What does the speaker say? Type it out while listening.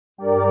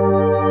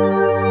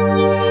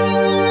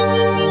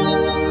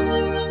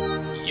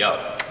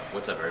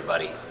What's up,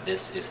 everybody?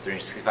 This is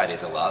 365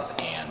 Days of Love,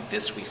 and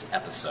this week's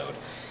episode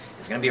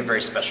is going to be a very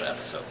special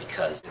episode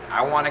because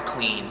I want to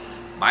clean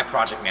my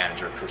project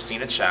manager,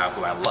 Christina Chou,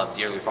 who I love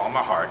dearly with all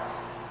my heart.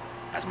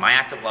 As my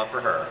act of love for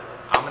her,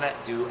 I'm going to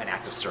do an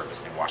act of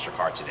service and wash her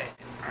car today.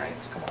 All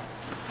right, so come on.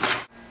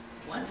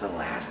 When's the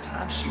last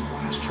time she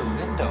washed her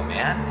window,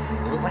 man?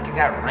 It looked like it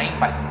got rained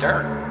by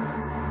dirt.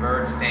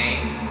 Bird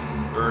stain,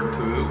 bird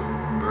poo,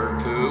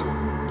 bird poo,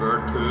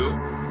 bird poo.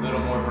 A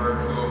little more bird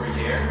poo over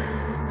here.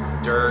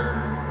 Dirt.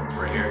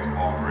 Right here, it's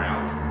all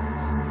brown.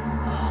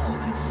 Oh,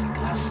 that's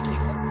disgusting.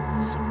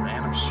 Look, some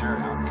random shirt.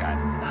 Oh, we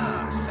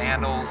got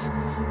sandals.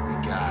 We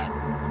got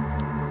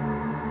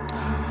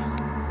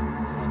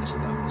some other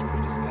stuff. It's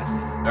pretty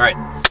disgusting. All right.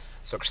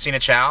 So, Christina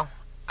Chou,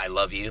 I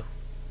love you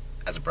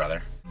as a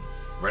brother.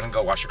 We're gonna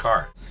go wash your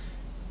car.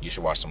 You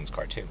should wash someone's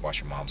car too. Wash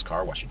your mom's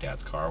car, wash your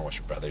dad's car, wash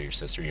your brother, your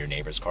sister, your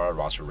neighbor's car,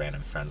 wash your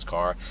random friend's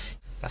car.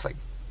 That's like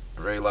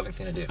a very loving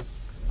thing to do.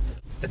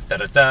 Da da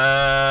da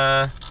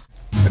da.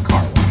 The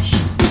car wash.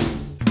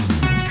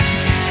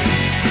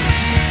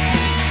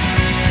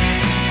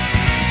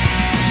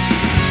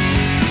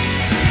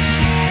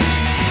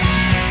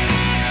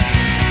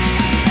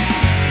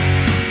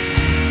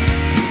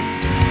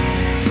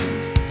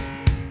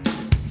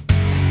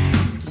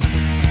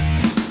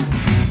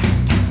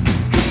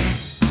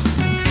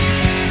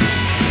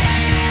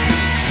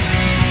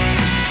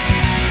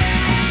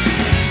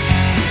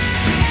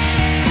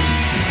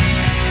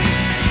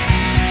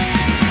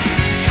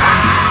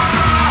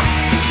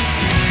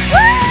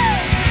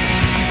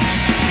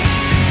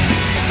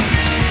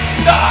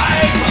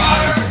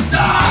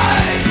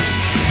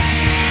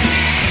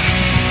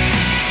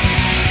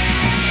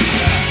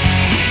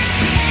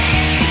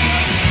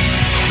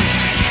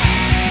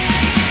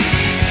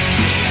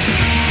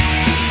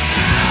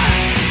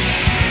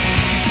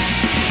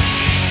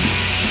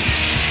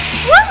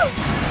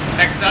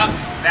 Next up,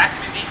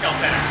 vacuum and detail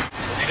center.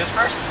 Do this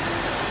first?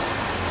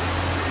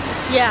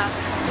 Yeah.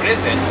 What is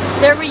it?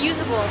 They're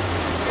reusable.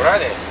 What are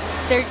they?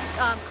 They're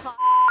cloth.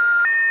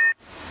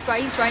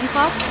 Drying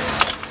cloths.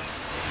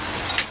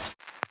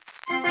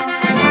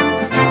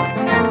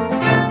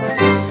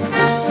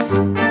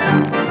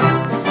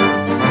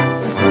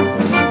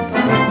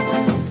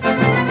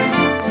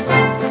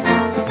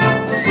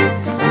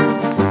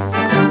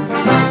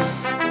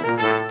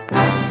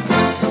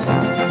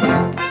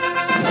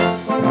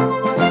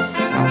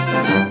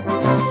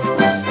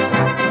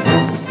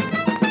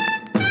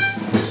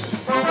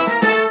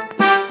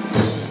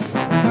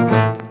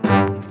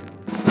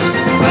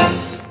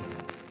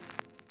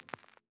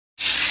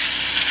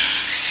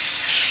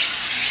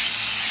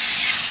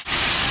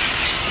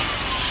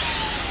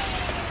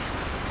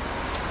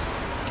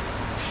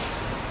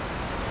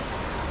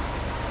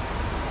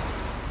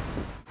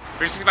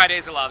 For 65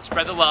 Days of Love,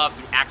 spread the love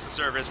through acts of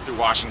service, through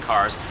washing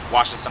cars,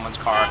 washing someone's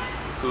car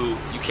who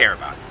you care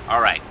about.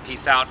 All right,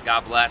 peace out,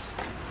 God bless,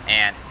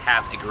 and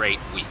have a great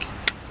week.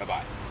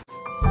 Bye-bye.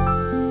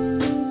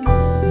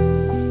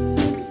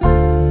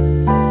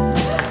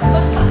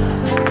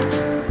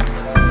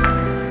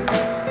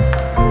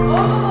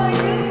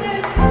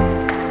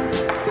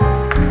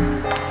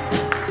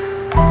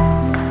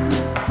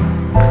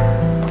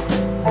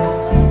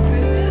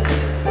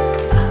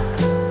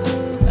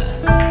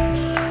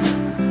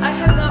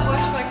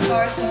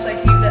 Since I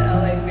came to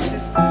LA, which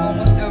is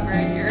almost over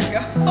a year ago.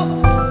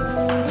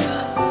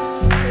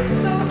 It's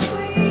so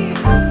clean.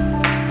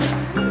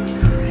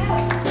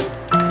 Crap.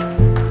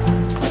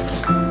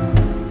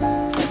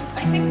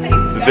 I think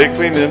Did they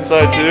clean the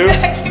inside too?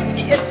 Vacuum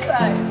the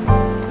inside.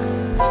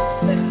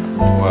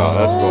 Wow,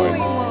 that's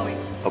going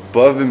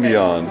above and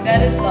beyond.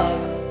 That is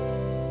love.